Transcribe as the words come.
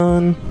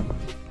Dun.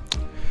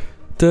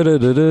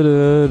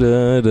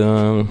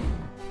 Da-da-da-da-da-da-dun.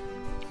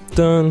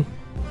 Dun.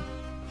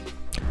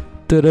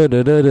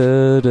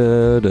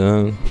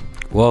 Da-da-da-da-da-da-dun.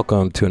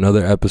 Welcome to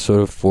another episode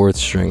of Fourth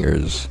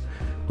Stringers.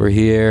 We're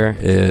here.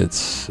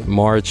 It's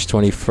March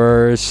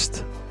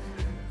 21st.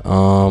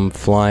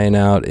 Flying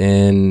out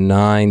in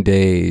 9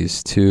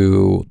 days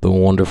to the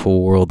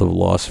wonderful world of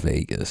Las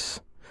Vegas.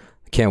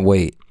 I can't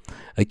wait.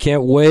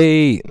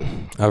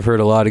 I've heard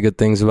a lot of good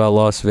things about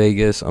Las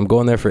Vegas. I'm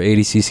going there for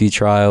ADCC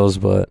trials,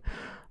 but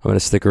I'm going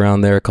to stick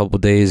around there a couple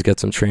days, get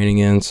some training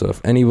in. So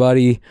if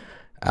anybody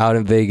out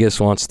in Vegas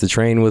wants to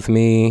train with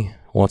me,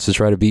 wants to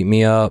try to beat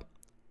me up,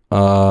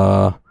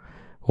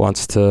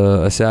 wants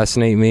to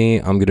assassinate me,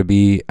 I'm going to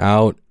be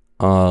out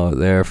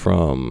there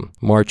from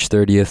March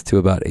 30th to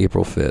about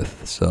April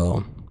 5th.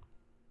 So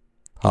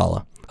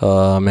holla.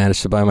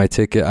 Managed to buy my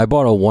ticket. I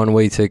bought a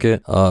one-way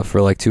ticket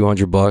for like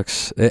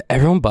 $200.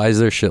 Everyone buys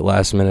their shit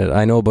last minute.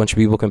 I know a bunch of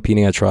people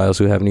competing at trials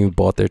who haven't even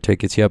bought their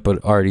tickets yet,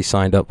 but already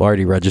signed up,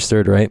 already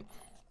registered, right?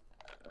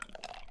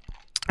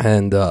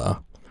 And I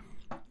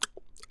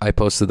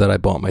posted that I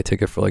bought my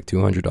ticket for like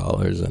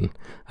 $200, and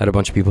I had a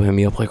bunch of people hit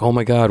me up like, oh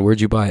my God, where'd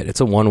you buy it? It's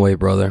a one-way,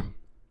 brother.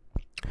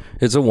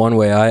 It's a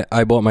one-way.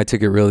 I bought my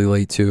ticket really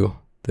late too.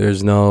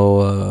 There's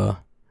no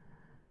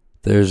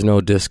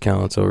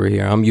discounts over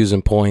here. I'm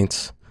using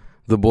points.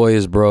 The boy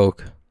is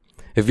broke.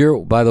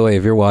 By the way,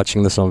 if you're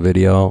watching this on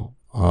video,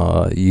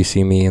 you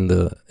see me in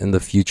the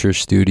future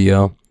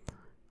studio.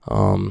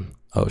 Oh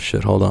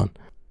shit, hold on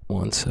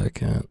 1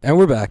 second. And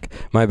we're back.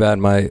 My bad,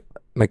 my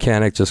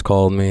mechanic just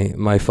called me.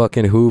 My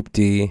fucking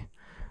hoopty.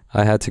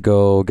 I had to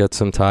go get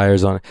some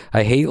tires on it.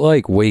 I hate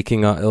like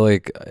waking up,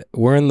 like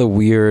we're in the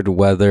weird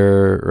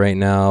weather right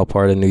now,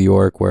 part of New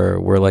York where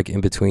we're like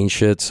in between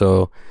shit,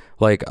 so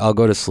like I'll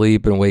go to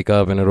sleep and wake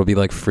up and it'll be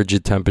like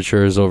frigid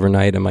temperatures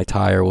overnight and my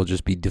tire will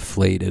just be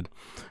deflated.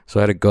 So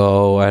I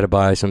had to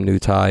buy some new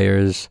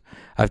tires.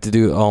 I have to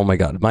do, oh my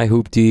God, my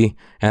hoopty,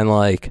 and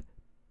like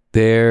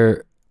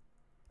there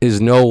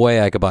is no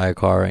way I could buy a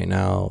car right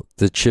now.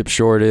 The chip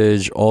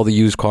shortage, all the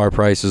used car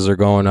prices are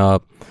going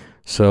up.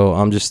 So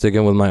I'm just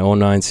sticking with my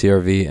 09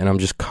 CRV and I'm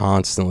just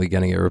constantly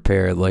getting it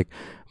repaired. Like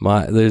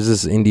there's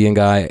this Indian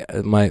guy,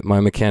 my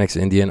mechanic's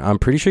Indian. I'm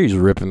pretty sure he's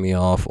ripping me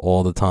off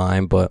all the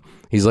time, but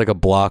he's like a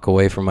block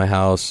away from my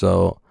house,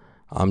 so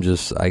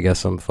I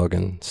guess I'm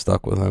fucking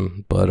stuck with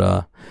him. But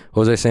what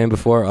was I saying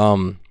before?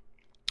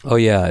 Oh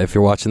yeah, if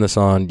you're watching this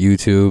on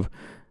YouTube,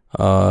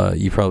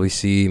 you probably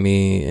see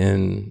me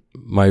in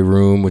my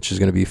room, which is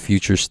going to be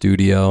future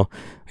studio.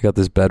 I got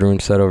this bedroom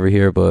set over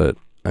here, but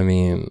I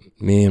mean,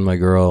 me and my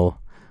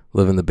girl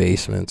live in the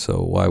basement,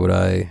 so why would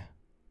I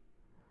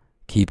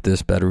keep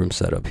this bedroom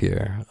set up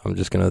here? I'm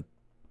just going to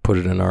put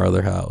it in our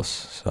other house.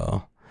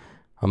 So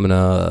I'm going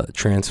to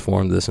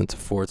transform this into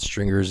Fourth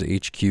Stringers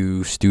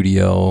HQ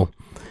studio.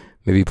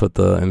 Maybe put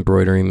the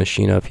embroidery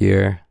machine up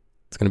here.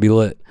 It's going to be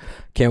lit.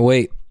 Can't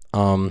wait.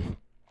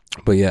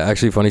 But yeah,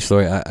 actually, funny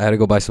story. I had to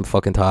go buy some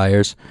fucking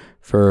tires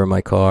for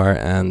my car,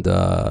 and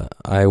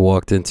I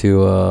walked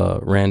into a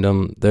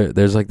random,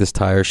 there's like this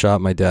tire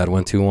shop my dad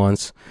went to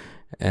once,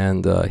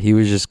 and he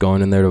was just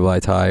going in there to buy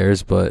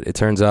tires, but it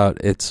turns out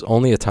it's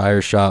only a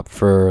tire shop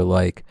for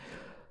like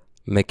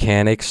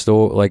mechanic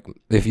store. Like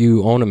if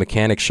you own a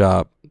mechanic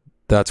shop,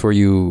 that's where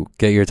you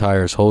get your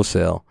tires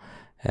wholesale.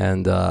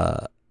 And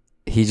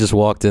he just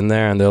walked in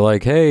there and they're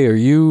like, hey, are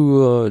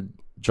you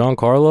John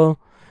Carlo?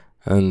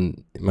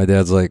 And my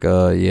dad's like,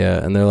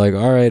 yeah. And they're like,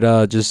 all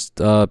right, just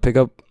pick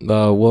up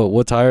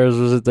what tires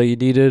was it that you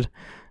needed?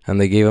 And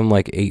they gave him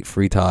like 8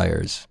 free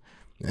tires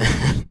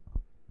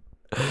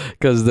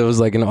because there was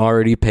like an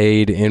already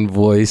paid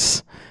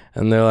invoice.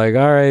 And they're like,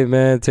 all right,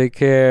 man, take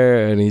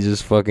care. And he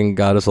just fucking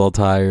got us all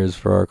tires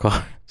for our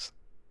cars.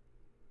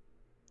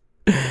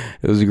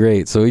 It was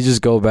great. So we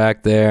just go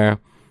back there.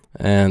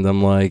 And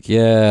I'm like,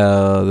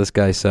 yeah, this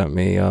guy sent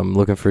me. I'm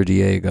looking for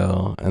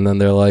Diego. And then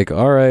they're like,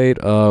 all right,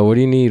 what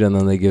do you need? And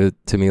then they give it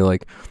to me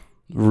like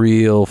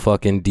real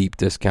fucking deep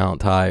discount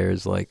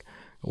tires. Like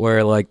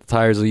where like the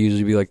tires will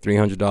usually be like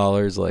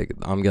 $300. Like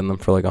I'm getting them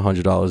for like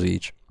 $100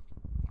 each.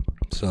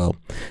 So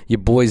your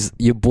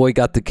boy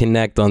got to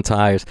connect on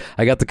tires.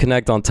 I got to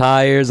connect on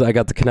tires. I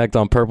got to connect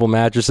on purple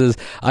mattresses.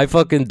 I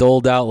fucking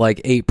doled out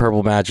like 8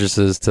 purple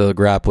mattresses to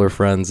grappler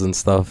friends and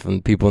stuff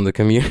and people in the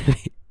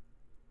community.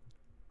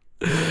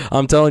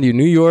 I'm telling you,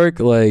 New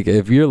York, like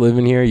if you're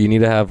living here, you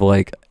need to have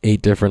like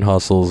 8 different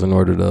hustles in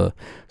order to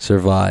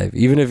survive.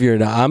 Even if you're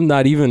not, I'm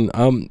not even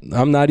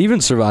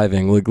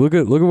surviving. Like look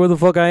at where the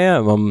fuck I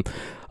am. I'm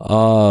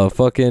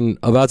fucking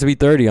about to be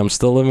 30. I'm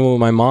still living with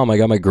my mom. I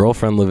got my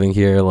girlfriend living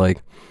here.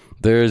 Like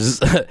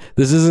this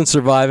isn't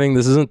surviving.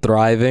 This isn't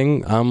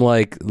thriving. I'm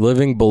like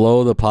living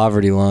below the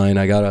poverty line.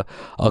 I got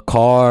a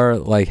car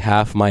like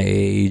half my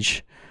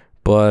age,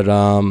 but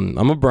I'm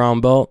a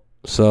brown belt.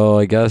 So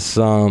I guess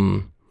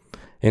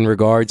in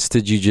regards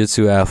to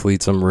jiu-jitsu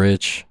athletes, I'm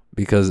rich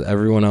because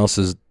everyone else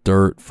is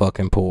dirt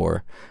fucking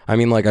poor. I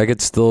mean, like, I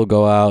could still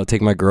go out,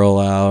 take my girl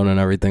out and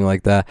everything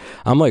like that.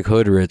 I'm like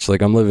hood rich.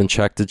 Like, I'm living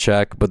check to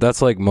check, but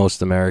that's like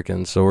most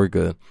Americans, so we're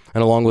good.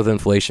 And along with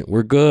inflation,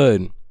 we're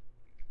good.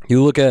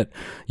 You look at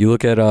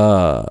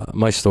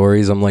my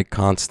stories, I'm like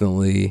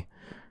constantly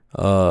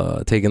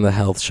taking the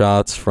health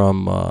shots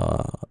from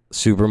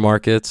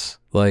supermarkets.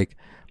 Like,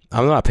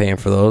 I'm not paying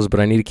for those,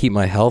 but I need to keep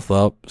my health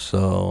up,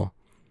 so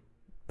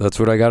that's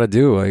what I gotta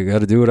do. I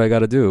gotta do what I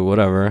gotta do.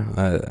 Whatever.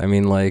 I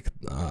mean, like,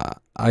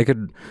 I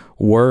could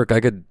work. I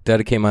could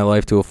dedicate my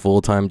life to a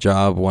full-time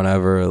job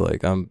whenever.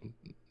 Like, I'm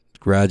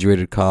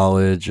graduated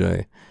college.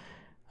 I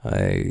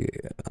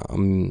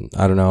don't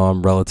know.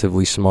 I'm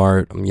relatively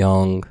smart. I'm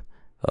young.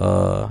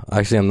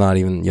 Actually, I'm not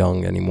even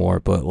young anymore.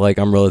 But like,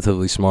 I'm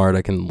relatively smart.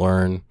 I can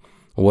learn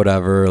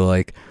whatever.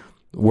 Like,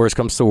 worst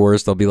comes to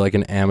worst, I'll be like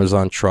an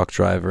Amazon truck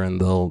driver,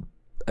 and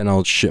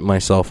I'll shit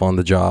myself on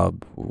the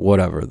job.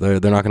 Whatever. They're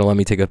not gonna let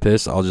me take a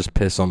piss. I'll just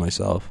piss on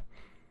myself,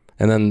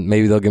 and then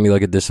maybe they'll give me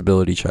like a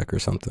disability check or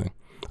something.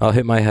 I'll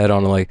hit my head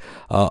on like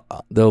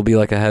there'll be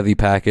like a heavy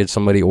package.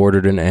 Somebody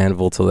ordered an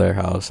anvil to their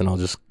house, and I'll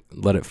just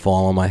let it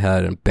fall on my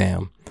head, and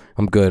bam,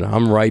 I'm good.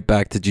 I'm right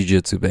back to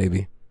jiu-jitsu,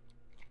 baby.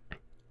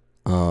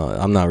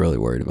 I'm not really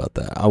worried about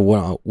that.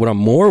 What I'm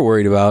more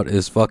worried about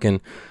is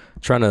fucking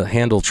trying to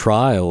handle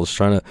trials,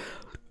 trying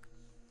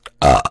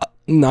to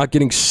not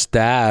getting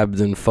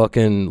stabbed in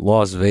fucking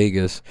Las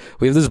Vegas.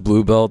 We have this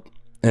blue belt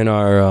in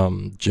our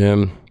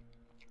gym.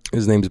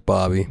 His name's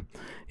Bobby.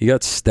 He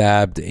got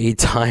stabbed 8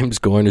 times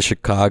going to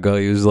Chicago.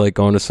 He was like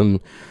going to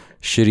some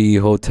shitty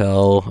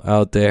hotel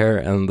out there,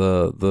 and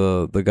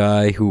the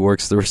guy who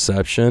works the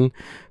reception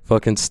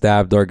fucking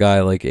stabbed our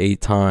guy like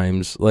 8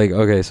 times. Like,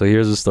 okay, so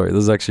here's the story.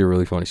 This is actually a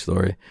really funny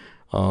story.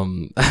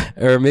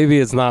 Or maybe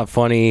it's not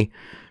funny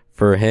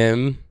for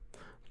him,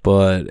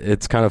 but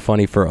it's kind of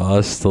funny for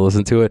us to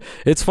listen to it.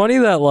 It's funny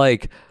that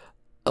like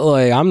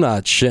I'm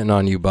not shitting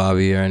on you,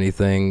 Bobby, or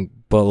anything,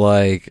 but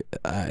like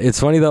it's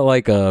funny that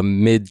like a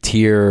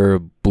mid-tier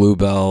blue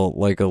belt,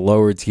 like a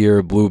lower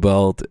tier blue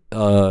belt,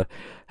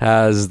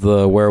 has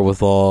the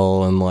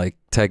wherewithal and like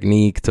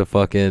technique to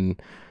fucking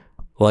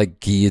like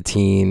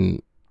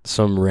guillotine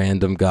some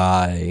random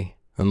guy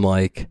and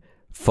like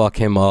fuck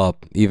him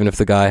up, even if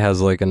the guy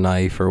has like a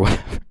knife or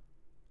whatever.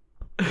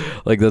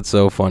 Like, that's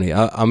so funny.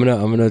 I'm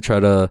gonna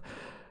try to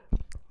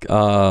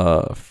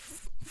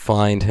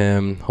find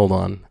him. Hold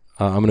on.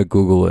 I'm gonna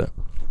Google it.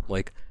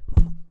 Like,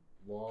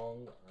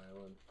 Long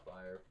Island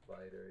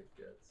firefighter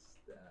gets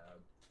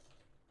stabbed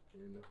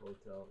in a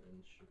hotel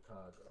in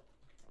Chicago.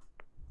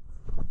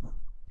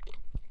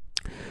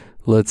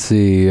 Let's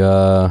see.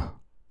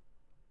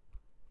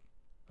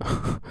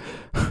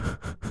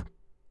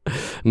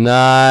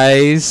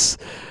 Nice.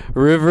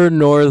 River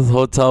North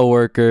hotel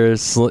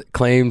workers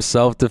claim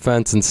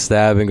self-defense and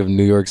stabbing of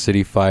New York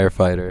City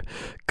firefighter.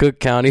 Cook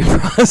County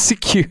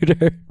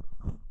prosecutor.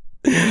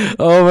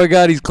 Oh my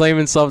God, he's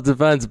claiming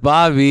self-defense.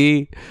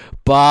 Bobby,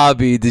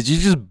 did you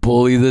just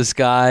bully this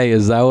guy?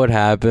 Is that what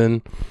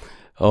happened?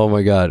 Oh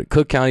my God.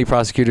 Cook County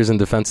prosecutors and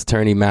defense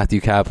attorney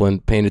Matthew Kaplan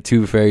painted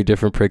 2 very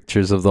different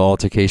pictures of the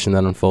altercation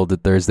that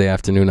unfolded Thursday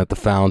afternoon at the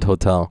Found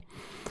Hotel.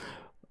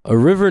 A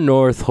River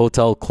North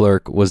hotel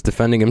clerk was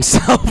defending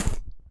himself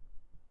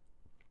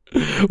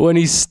when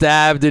he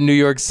stabbed a New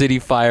York City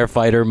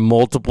firefighter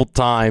multiple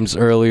times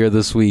earlier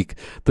this week,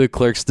 the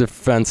clerk's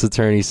defense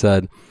attorney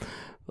said.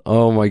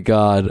 Oh my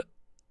God.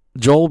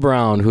 Joel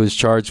Brown, who is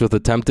charged with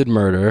attempted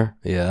murder,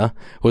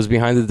 was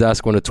behind the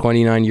desk when a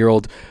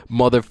 29-year-old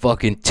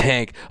motherfucking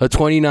tank, a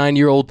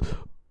 29-year-old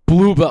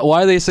blue belt.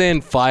 Why are they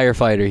saying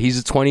firefighter? He's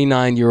a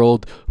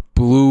 29-year-old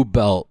blue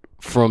belt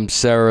from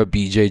Sarah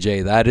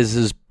BJJ. That is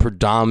his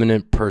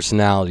predominant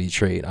personality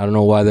trait. I don't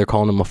know why they're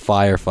calling him a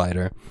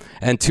firefighter.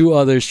 And 2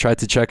 others tried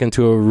to check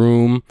into a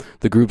room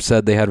the group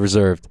said they had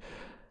reserved.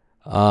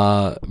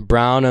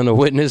 Brown and a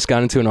witness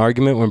got into an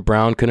argument when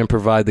Brown couldn't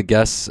provide the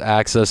guests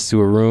access to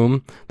a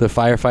room. The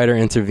firefighter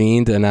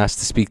intervened and asked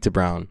to speak to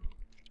Brown.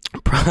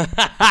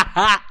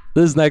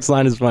 This next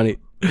line is funny.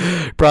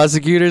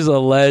 Prosecutors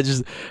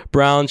alleged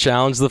Brown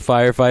challenged the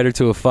firefighter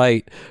to a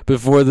fight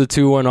before the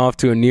 2 went off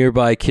to a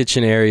nearby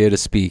kitchen area to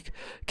speak.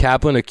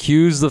 Kaplan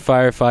accused the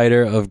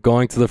firefighter of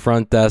going to the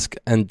front desk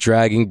and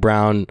dragging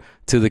Brown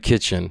to the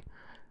kitchen.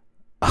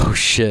 Oh,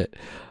 shit.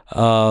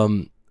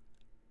 The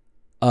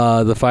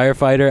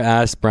firefighter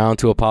asked Brown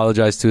to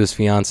apologize to his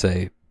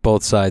fiancée,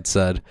 both sides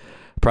said.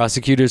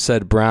 Prosecutors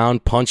said Brown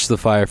punched the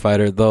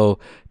firefighter, though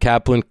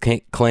Kaplan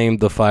claimed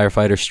the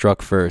firefighter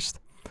struck first.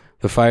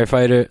 The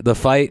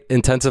fight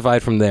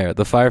intensified from there.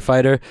 The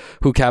firefighter,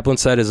 who Kaplan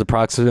said is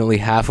approximately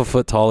half a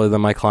foot taller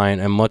than my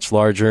client and much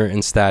larger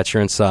in stature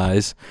and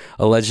size,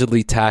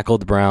 allegedly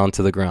tackled Brown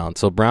to the ground.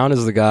 So Brown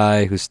is the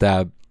guy who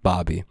stabbed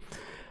Bobby.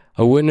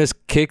 A witness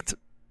kicked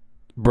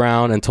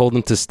Brown and told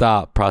him to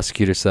stop,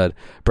 prosecutor said.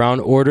 Brown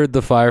ordered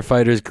the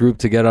firefighters group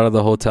to get out of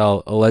the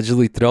hotel,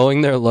 allegedly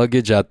throwing their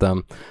luggage at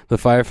them. The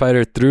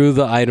firefighter threw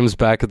the items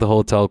back at the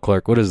hotel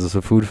clerk. What is this,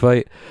 a food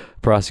fight?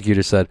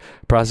 Prosecutor said.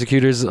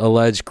 Prosecutors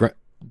allege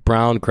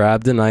Brown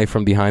grabbed a knife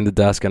from behind the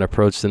desk and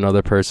approached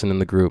another person in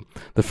the group.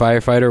 The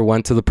firefighter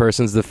went to the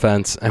person's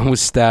defense and was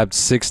stabbed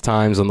 6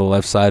 times on the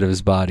left side of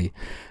his body.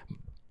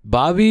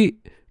 Bobby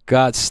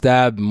got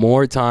stabbed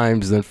more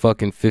times than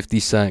fucking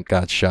 50 Cent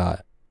got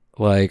shot.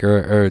 Like,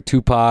 or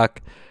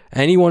Tupac.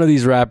 Any one of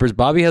these rappers,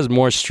 Bobby has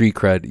more street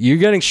cred. You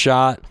getting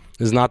shot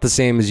is not the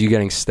same as you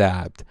getting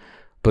stabbed.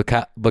 But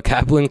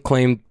Kaplan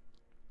claimed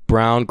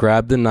Brown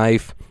grabbed the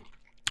knife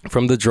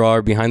from the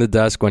drawer behind the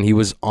desk when he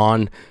was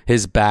on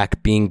his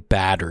back being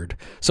battered.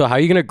 So how are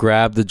you going to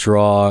grab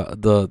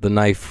the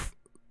knife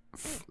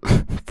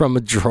from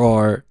a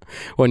drawer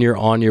when you're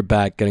on your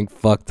back getting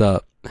fucked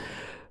up?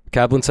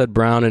 Kaplan said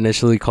Brown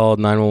initially called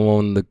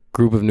 911. The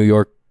group of New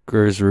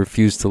Yorkers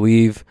refused to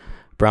leave.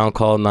 Brown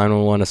called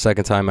 911 a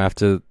second time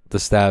after the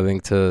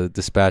stabbing to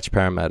dispatch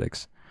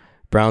paramedics.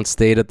 Brown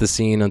stayed at the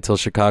scene until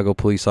Chicago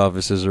police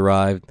officers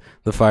arrived.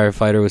 The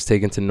firefighter was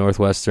taken to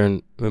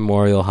Northwestern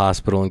Memorial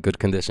Hospital in good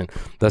condition.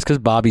 That's because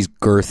Bobby's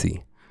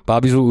girthy.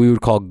 Bobby's what we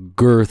would call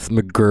girth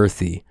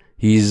McGirthy.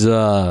 He's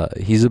a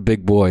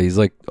big boy. He's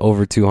like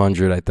over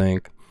 200, I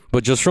think.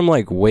 But just from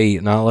like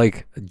weight, not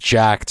like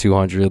Jack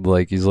 200.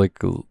 Like he's like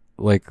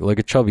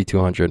a chubby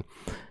 200.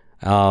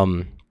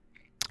 Kaplan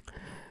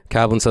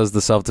says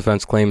the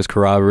self-defense claim is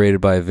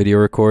corroborated by a video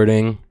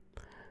recording.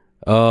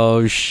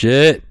 Oh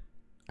shit.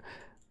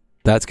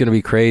 That's going to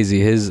be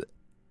crazy.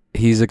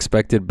 He's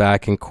expected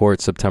back in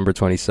court September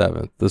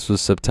 27th. This was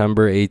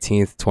September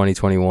 18th,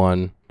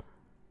 2021.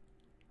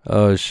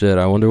 Oh, shit.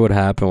 I wonder what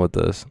happened with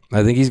this.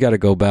 I think he's got to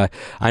go back.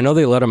 I know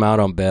they let him out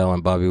on bail,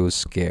 and Bobby was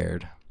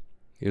scared.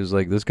 He was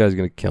like, this guy's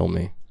going to kill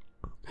me.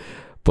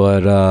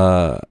 But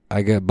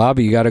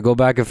Bobby, you got to go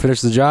back and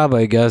finish the job,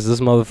 I guess. This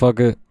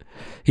motherfucker,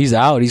 he's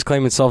out. He's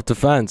claiming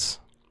self-defense.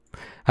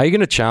 How are you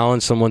going to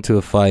challenge someone to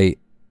a fight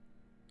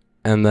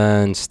and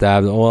then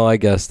stab them? Well, I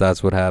guess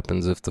that's what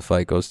happens if the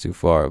fight goes too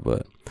far,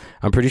 but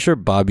I'm pretty sure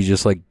Bobby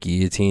just like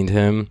guillotined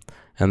him,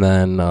 and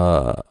then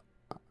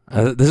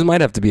this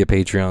might have to be a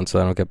Patreon so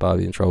I don't get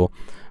Bobby in trouble,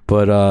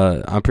 but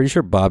I'm pretty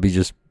sure Bobby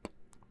just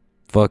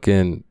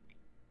fucking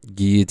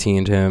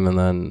guillotined him and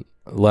then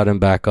let him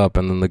back up,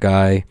 and then the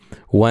guy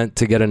went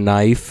to get a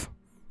knife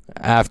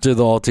after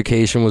the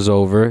altercation was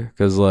over,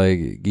 because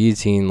like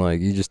guillotine, like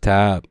you just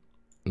tap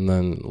and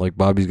then like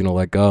Bobby's gonna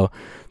let go.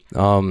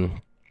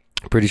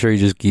 Pretty sure he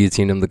just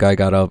guillotined him. The guy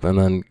got up and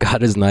then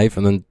got his knife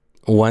and then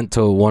went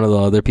to one of the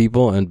other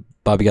people, and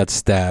Bobby got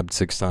stabbed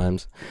 6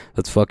 times.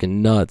 That's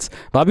fucking nuts.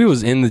 Bobby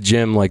was in the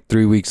gym like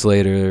 2 weeks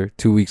later,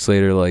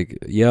 like,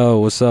 yo,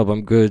 what's up?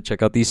 I'm good.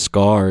 Check out these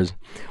scars.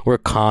 We're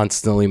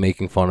constantly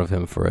making fun of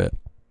him for it.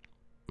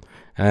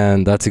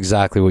 And that's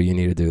exactly what you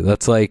need to do.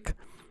 That's like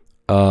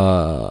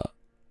what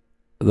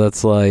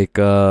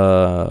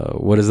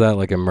is that?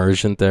 Like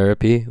immersion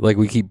therapy? Like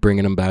we keep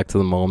bringing him back to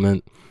the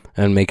moment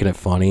and making it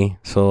funny,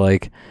 so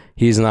like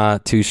he's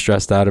not too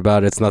stressed out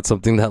about it. It's not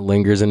something that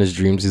lingers in his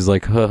dreams. He's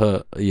like,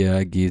 yeah,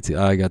 I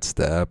got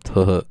stabbed,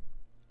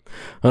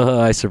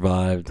 I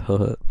survived,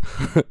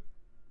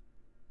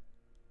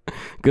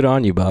 Good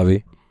on you,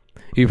 Bobby.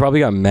 You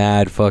probably got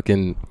mad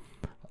fucking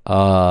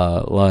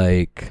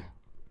like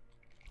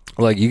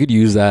you could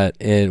use that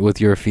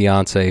with your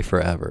fiance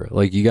forever.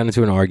 Like you got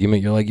into an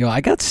argument, you're like, yo, I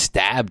got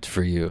stabbed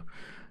for you.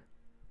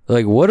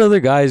 Like, what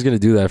other guy is going to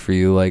do that for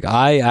you? Like,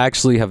 I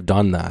actually have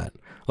done that.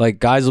 Like,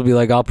 guys will be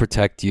like, I'll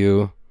protect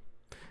you.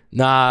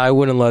 Nah, I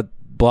wouldn't let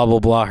blah, blah,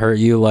 blah hurt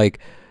you. Like,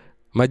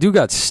 my dude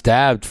got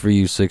stabbed for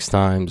you 6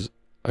 times.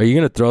 Are you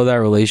going to throw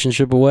that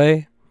relationship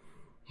away?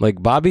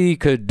 Like, Bobby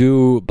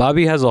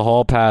has a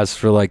hall pass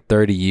for like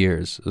 30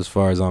 years, as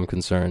far as I'm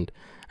concerned.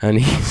 And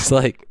he's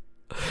like,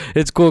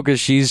 it's cool because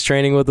she's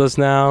training with us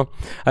now.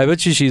 I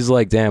bet you she's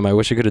like, damn, I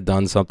wish I could have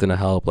done something to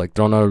help. Like,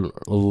 thrown a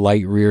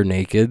light rear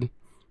naked.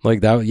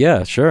 Like that,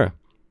 yeah, sure.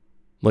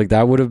 Like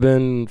that would have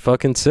been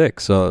fucking sick.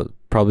 So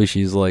probably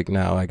she's like,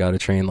 now I gotta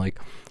train like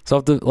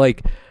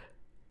like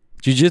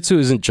jiu-jitsu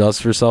isn't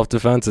just for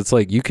self-defense. It's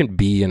like you can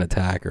be an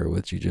attacker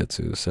with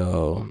jiu-jitsu.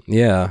 So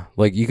yeah,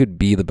 like you could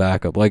be the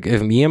backup. Like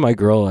if me and my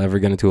girl ever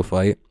get into a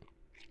fight,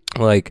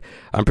 like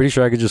I'm pretty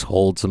sure I could just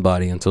hold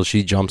somebody until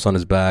she jumps on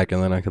his back,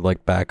 and then I could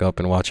like back up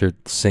and watch her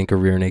sink a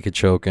rear naked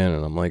choke in,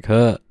 and I'm like,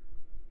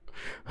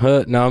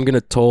 now I'm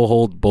gonna toe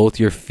hold both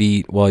your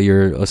feet while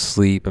you're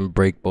asleep and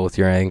break both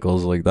your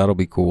ankles. Like that'll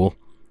be cool.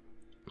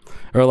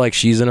 Or like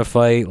she's in a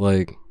fight,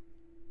 like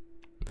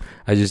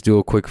I just do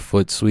a quick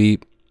foot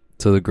sweep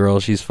to the girl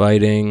she's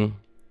fighting,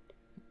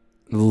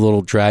 the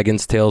little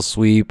dragon's tail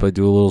sweep. I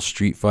do a little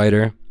Street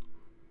Fighter.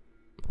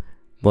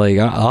 Like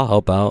I'll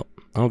help out.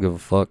 I don't give a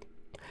fuck.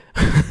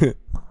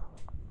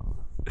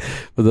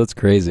 But that's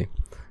crazy.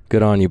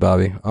 Good on you,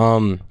 Bobby.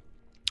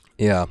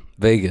 Yeah,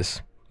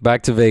 Vegas.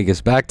 Back to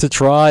Vegas. Back to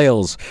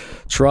trials.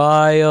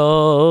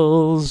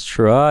 Trials.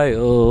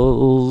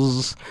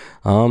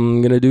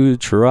 I'm going to do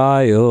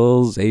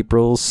trials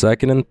April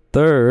 2nd and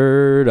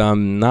 3rd.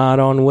 I'm not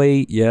on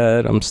weight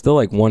yet. I'm still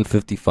like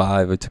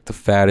 155. I took the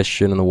fattest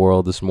shit in the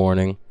world this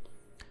morning.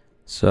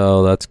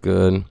 So that's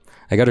good.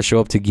 I got to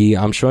show up to Gi.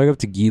 I'm showing up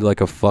to Gi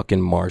like a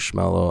fucking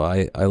marshmallow.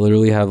 I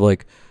literally have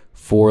like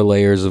 4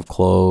 layers of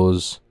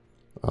clothes.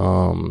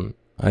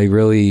 I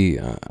really,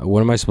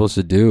 what am I supposed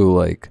to do?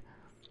 Like,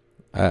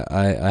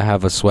 I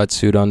have a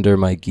sweatsuit under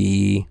my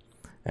gi,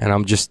 and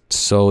I'm just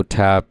so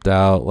tapped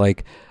out.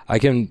 Like, I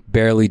can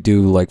barely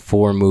do like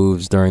 4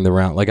 moves during the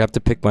round. Like, I have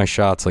to pick my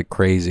shots like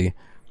crazy,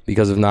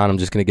 because if not, I'm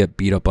just gonna get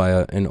beat up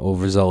by an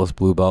overzealous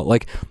blue belt.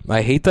 Like,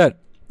 I hate that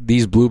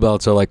these blue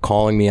belts are like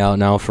calling me out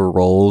now for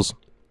rolls,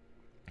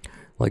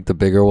 like the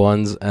bigger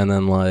ones, and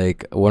then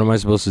like, what am I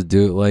supposed to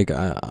do? Like,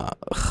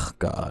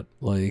 God,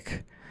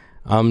 like,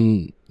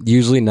 I'm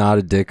usually not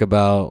a dick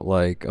about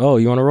like, oh,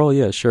 you want to roll?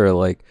 Yeah, sure.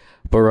 Like,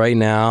 but right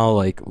now,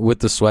 like with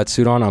the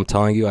sweatsuit on, I'm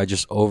telling you, I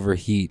just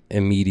overheat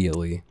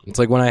immediately. It's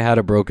like when I had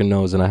a broken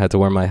nose and I had to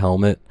wear my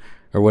helmet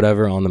or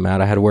whatever on the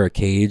mat. I had to wear a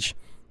cage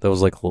that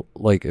was like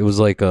it was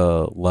like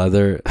a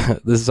leather.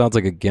 This sounds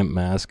like a gimp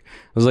mask.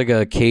 It was like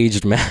a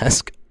caged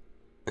mask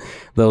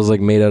that was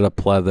like made out of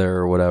pleather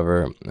or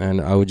whatever,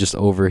 and I would just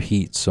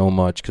overheat so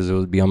much because it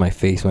would be on my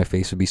face. My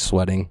face would be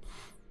sweating.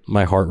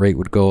 My heart rate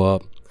would go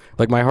up.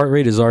 Like, my heart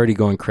rate is already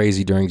going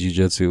crazy during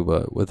jiu-jitsu,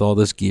 but with all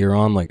this gear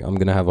on, like, I'm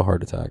gonna have a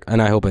heart attack, and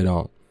I hope I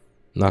don't.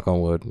 Knock on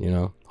wood, you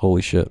know.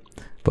 Holy shit.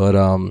 But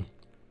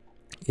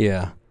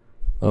yeah.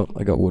 Oh,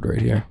 I got wood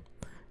right here.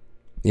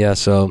 Yeah,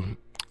 so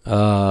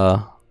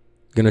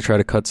gonna try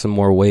to cut some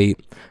more weight.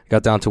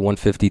 Got down to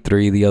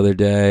 153 the other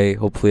day.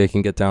 Hopefully I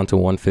can get down to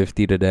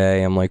 150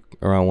 today. I'm like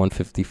around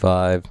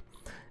 155.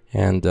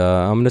 And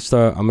I'm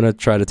gonna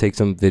try to take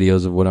some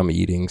videos of what I'm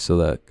eating, so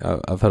that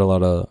I've had a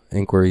lot of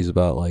inquiries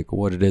about like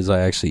what it is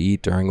I actually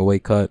eat during a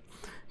weight cut.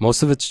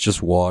 Most of it's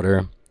just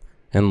water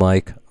and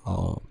like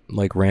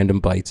random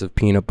bites of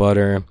peanut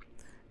butter,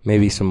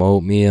 maybe some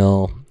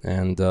oatmeal,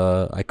 and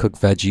I cook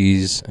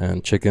veggies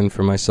and chicken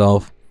for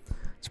myself.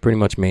 It's pretty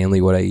much mainly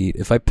what I eat.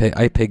 If I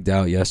pigged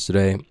out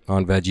yesterday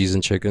on veggies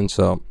and chicken,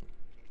 so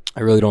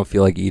I really don't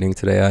feel like eating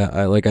today.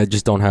 I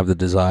just don't have the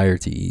desire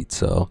to eat,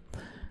 so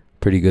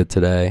pretty good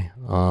today.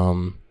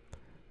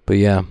 But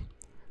yeah,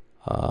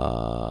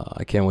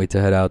 I can't wait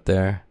to head out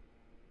there.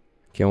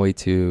 Can't wait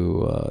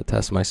to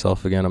test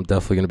myself again. I'm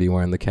definitely going to be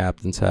wearing the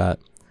captain's hat.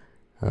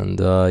 And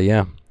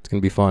yeah, it's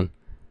going to be fun.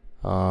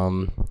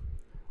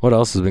 What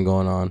else has been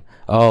going on?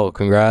 Oh,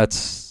 congrats.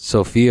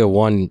 Sophia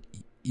won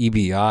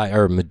EBI,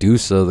 or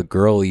Medusa, the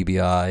girl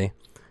EBI.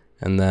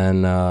 And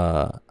then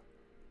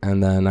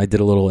I did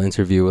a little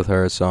interview with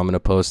her, so I'm going to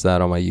post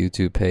that on my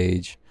YouTube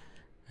page.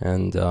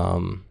 And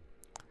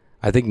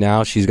I think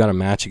now she's got a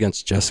match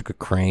against Jessica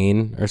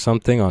Crane or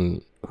something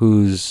on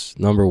who's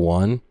number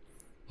 1.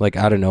 Like,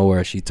 out of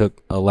nowhere, she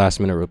took a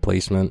last-minute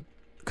replacement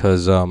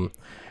because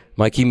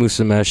Mikey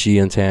Musumeci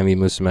and Tammy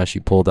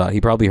Musumeci pulled out. He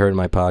probably heard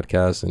my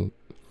podcast, and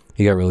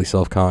he got really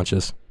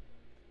self-conscious.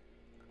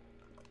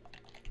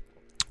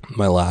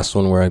 My last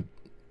one where I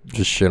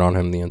just shit on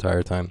him the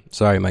entire time.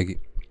 Sorry, Mikey.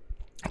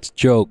 It's a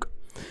joke.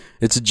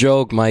 It's a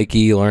joke,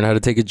 Mikey. Learn how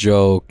to take a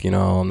joke. You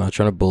know, I'm not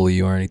trying to bully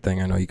you or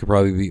anything. I know you could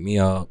probably beat me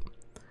up.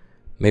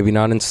 Maybe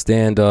not in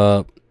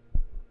stand-up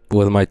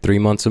with my 3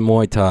 months of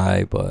Muay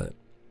Thai, but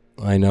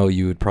I know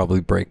you would probably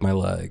break my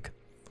leg.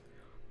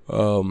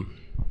 But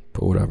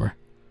whatever.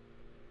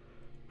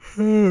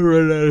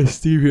 Run out of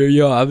steam here.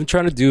 Yo, I've been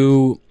trying to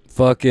do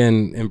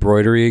fucking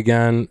embroidery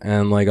again,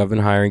 and like I've been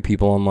hiring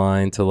people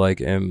online to like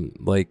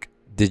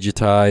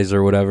digitize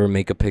or whatever,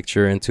 make a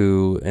picture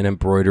into an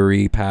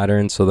embroidery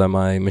pattern so that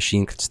my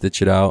machine could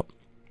stitch it out.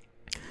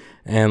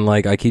 And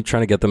like I keep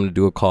trying to get them to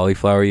do a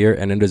cauliflower ear,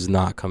 and it is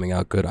not coming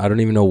out good. I don't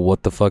even know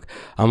what the fuck.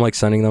 I'm like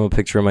sending them a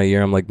picture of my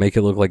ear. I'm like, make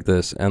it look like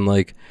this. And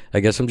like I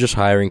guess I'm just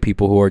hiring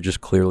people who are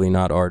just clearly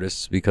not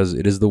artists, because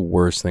it is the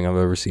worst thing I've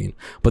ever seen.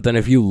 But then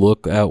if you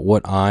look at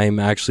what I'm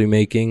actually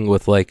making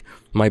with like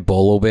my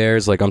bolo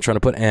bears, like I'm trying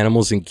to put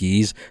animals in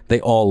gis,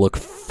 they all look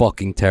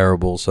fucking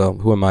terrible. So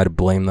who am I to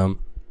blame them?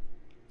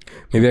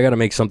 Maybe I gotta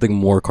make something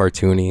more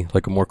cartoony,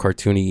 like a more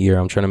cartoony ear.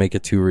 I'm trying to make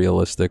it too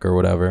realistic or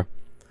whatever.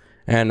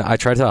 And I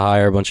tried to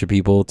hire a bunch of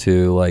people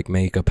to like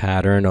make a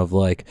pattern of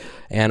like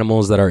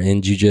animals that are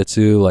in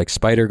jiu-jitsu, like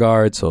spider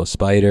guard, so a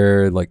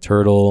spider, like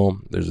turtle,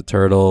 there's a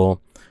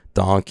turtle,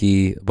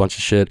 donkey, a bunch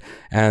of shit.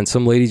 And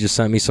some lady just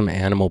sent me some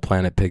Animal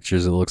Planet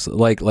pictures. It looks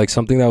like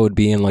something that would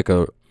be in like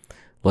a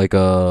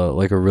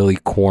really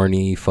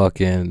corny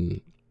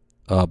fucking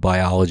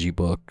biology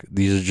book.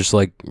 These are just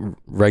like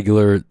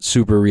regular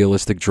super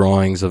realistic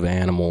drawings of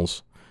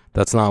animals.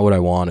 That's not what I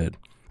wanted.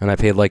 And I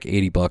paid like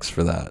 $80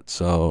 for that.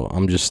 So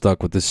I'm just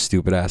stuck with this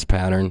stupid ass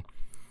pattern.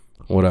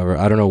 Whatever.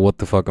 I don't know what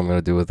the fuck I'm going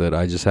to do with it.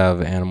 I just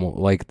have animal,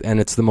 like, and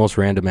it's the most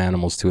random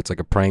animals too. It's like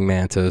a praying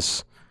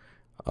mantis,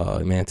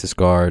 mantis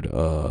guard.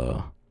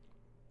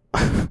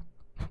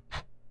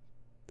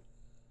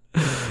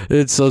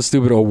 It's so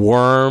stupid. A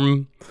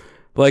worm.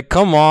 Like,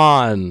 come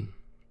on.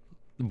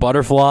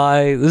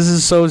 Butterfly. This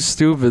is so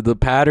stupid. The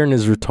pattern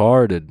is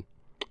retarded.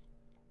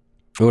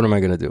 What am I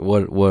gonna do?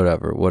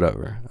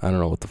 Whatever. I don't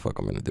know what the fuck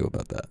I'm gonna do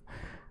about that.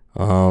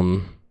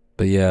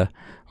 But yeah,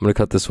 I'm gonna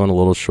cut this one a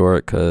little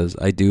short because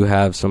I do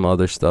have some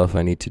other stuff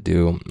I need to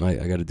do. I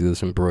gotta do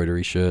this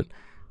embroidery shit.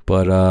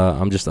 But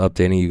I'm just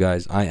updating you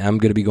guys. I am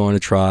gonna be going to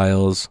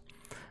trials.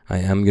 I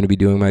am going to be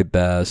doing my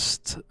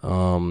best.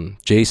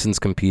 Jason's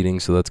competing,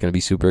 so that's going to be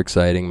super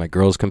exciting. My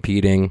girl's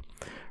competing.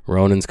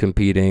 Ronan's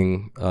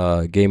competing.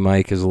 Gay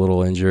Mike is a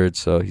little injured,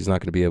 so he's not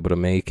going to be able to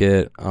make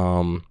it.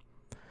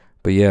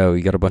 But yeah,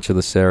 we got a bunch of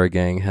the Sarah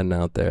gang heading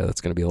out there.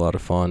 That's going to be a lot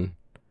of fun.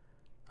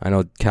 I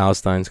know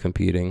Calstein's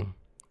competing.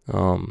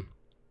 Yeah,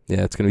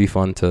 it's going to be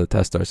fun to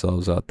test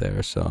ourselves out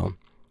there. So,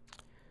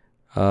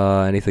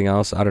 anything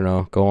else? I don't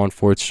know. Go on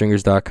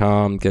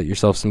FordStringers.com. Get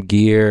yourself some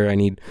gear. I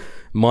need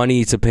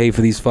money to pay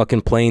for these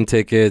fucking plane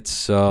tickets.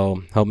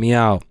 So, help me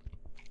out.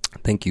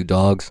 Thank you,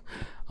 dogs.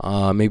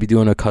 Maybe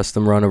doing a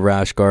custom run of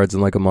rash guards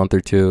in like a month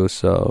or two.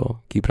 So,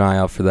 keep an eye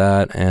out for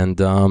that. And,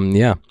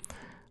 yeah.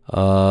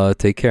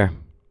 Take care.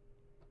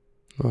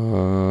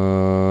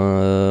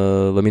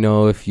 Let me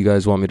know if you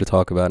guys want me to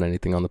talk about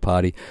anything on the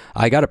potty.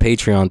 I got a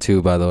Patreon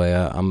too, by the way.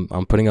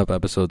 I'm putting up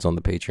episodes on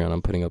the Patreon.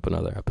 I'm putting up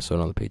another episode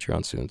on the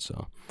Patreon soon,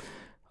 so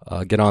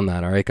get on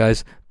that. All right,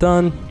 guys.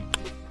 Done.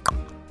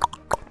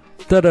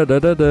 Da da da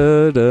da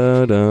da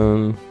da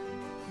done.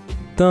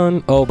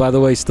 Done. Oh, by the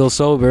way, still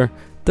sober.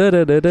 Da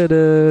da da da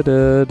da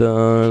da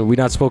done. We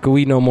not smoking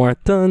weed no more.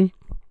 Done.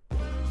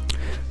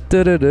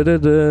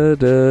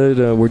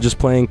 We're just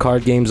playing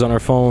card games on our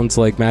phones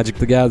like Magic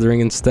the Gathering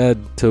instead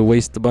to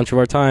waste a bunch of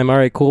our time. All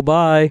right, cool,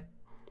 bye.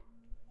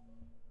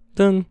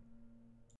 Done.